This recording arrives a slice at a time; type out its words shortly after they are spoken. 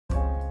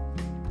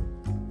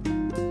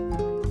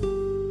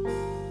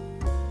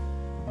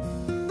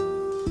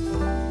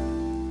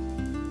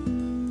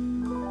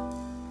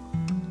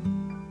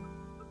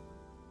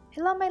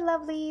Hello my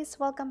lovelies!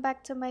 Welcome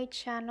back to my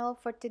channel.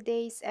 For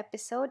today's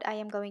episode, I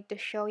am going to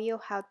show you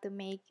how to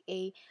make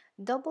a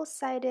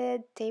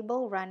double-sided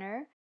table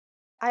runner.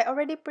 I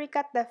already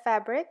pre-cut the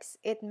fabrics.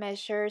 It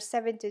measures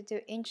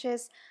 72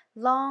 inches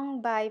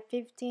long by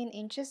 15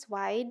 inches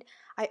wide.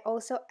 I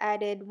also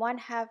added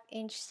 1/2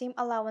 inch seam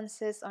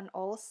allowances on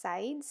all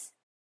sides.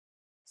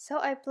 So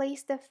I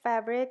placed the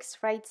fabrics,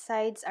 right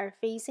sides are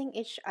facing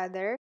each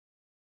other.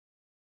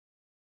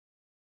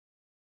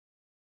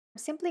 I'm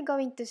simply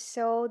going to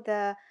sew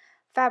the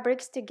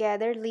fabrics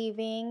together,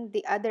 leaving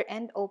the other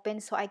end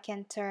open so I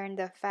can turn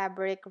the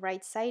fabric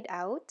right side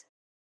out.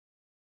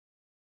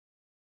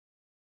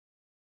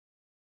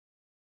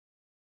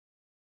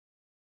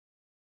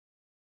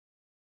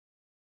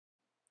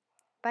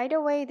 By the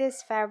way,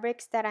 these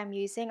fabrics that I'm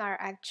using are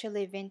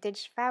actually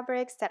vintage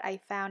fabrics that I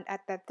found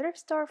at the thrift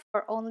store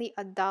for only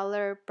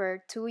 $1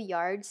 per 2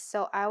 yards.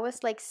 So I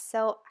was like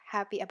so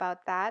happy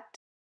about that.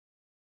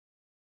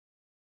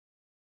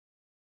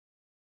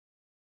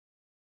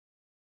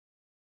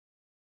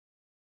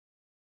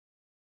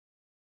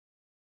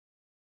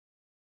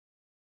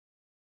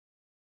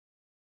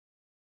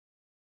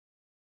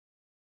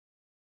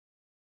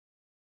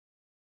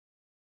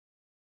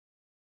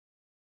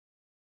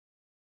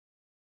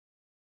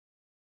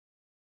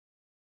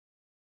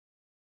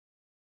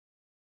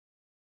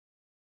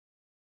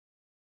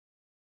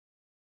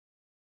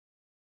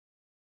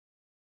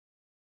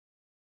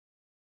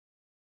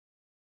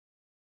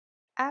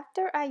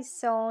 After I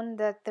sewn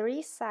the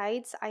three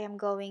sides, I am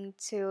going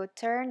to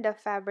turn the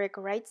fabric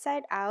right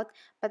side out.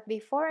 But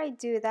before I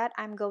do that,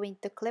 I'm going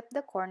to clip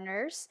the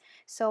corners.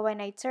 So when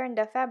I turn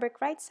the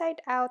fabric right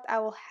side out, I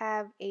will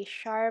have a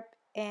sharp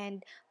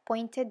and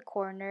pointed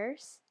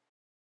corners.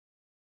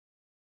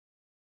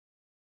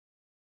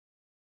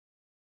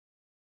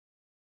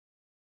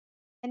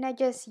 And I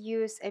just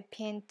use a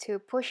pin to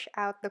push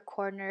out the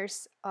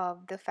corners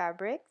of the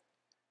fabric.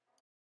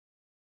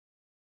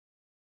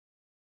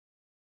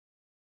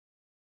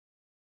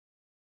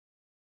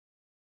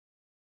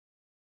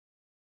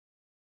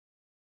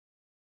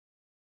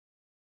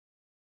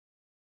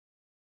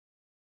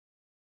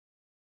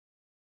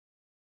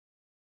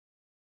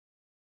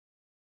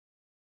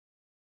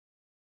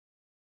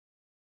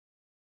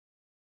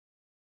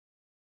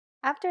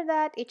 After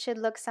that, it should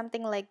look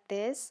something like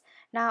this.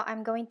 Now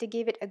I'm going to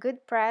give it a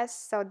good press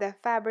so the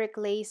fabric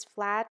lays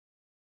flat.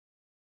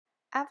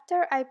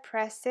 After I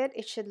press it,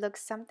 it should look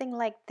something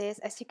like this.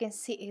 As you can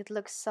see, it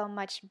looks so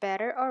much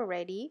better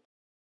already.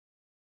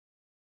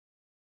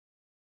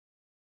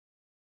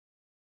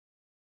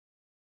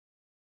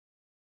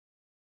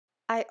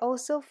 I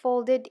also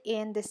folded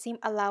in the seam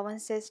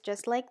allowances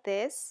just like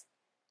this.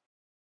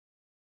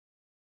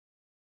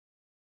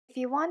 If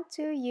you want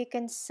to, you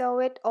can sew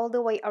it all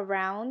the way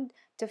around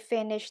to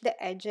finish the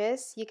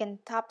edges. You can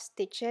top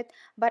stitch it,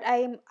 but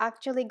I'm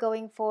actually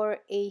going for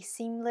a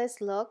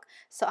seamless look,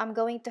 so I'm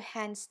going to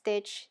hand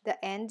stitch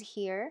the end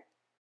here.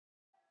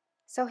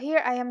 So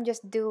here I am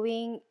just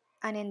doing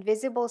an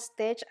invisible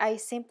stitch. I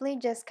simply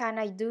just kind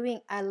of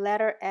doing a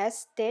letter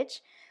S stitch.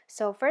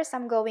 So first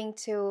I'm going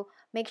to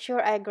make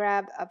sure I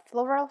grab a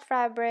floral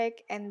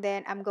fabric, and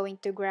then I'm going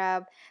to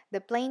grab the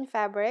plain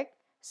fabric.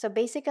 So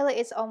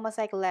basically it's almost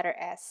like letter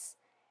S.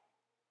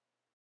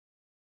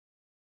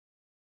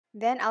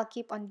 Then I'll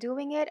keep on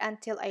doing it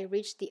until I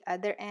reach the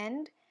other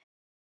end.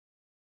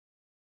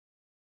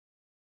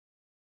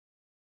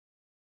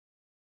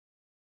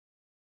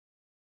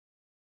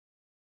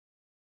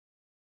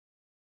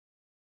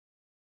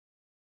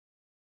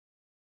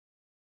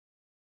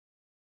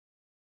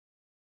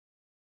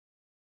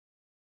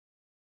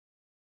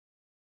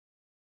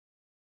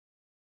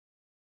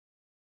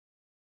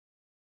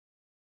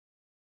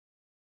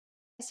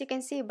 As you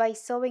can see, by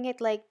sewing it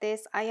like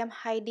this, I am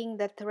hiding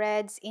the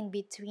threads in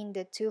between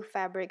the two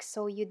fabrics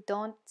so you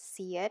don't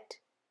see it.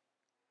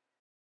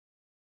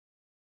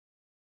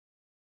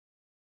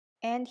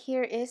 And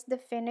here is the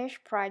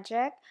finished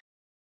project.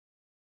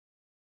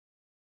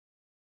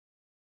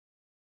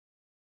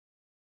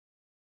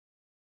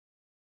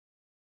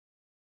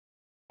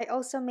 I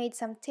also made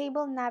some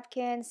table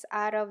napkins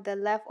out of the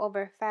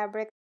leftover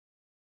fabric.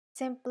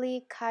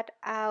 Simply cut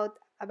out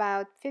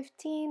about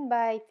 15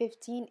 by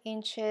 15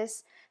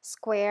 inches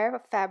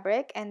square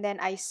fabric, and then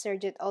I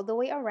serged it all the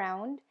way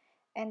around,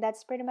 and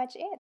that's pretty much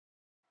it.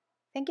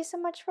 Thank you so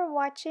much for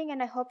watching,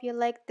 and I hope you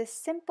liked this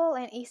simple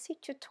and easy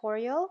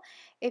tutorial.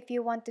 If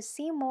you want to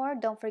see more,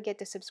 don't forget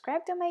to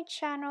subscribe to my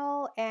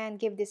channel and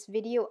give this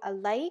video a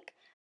like.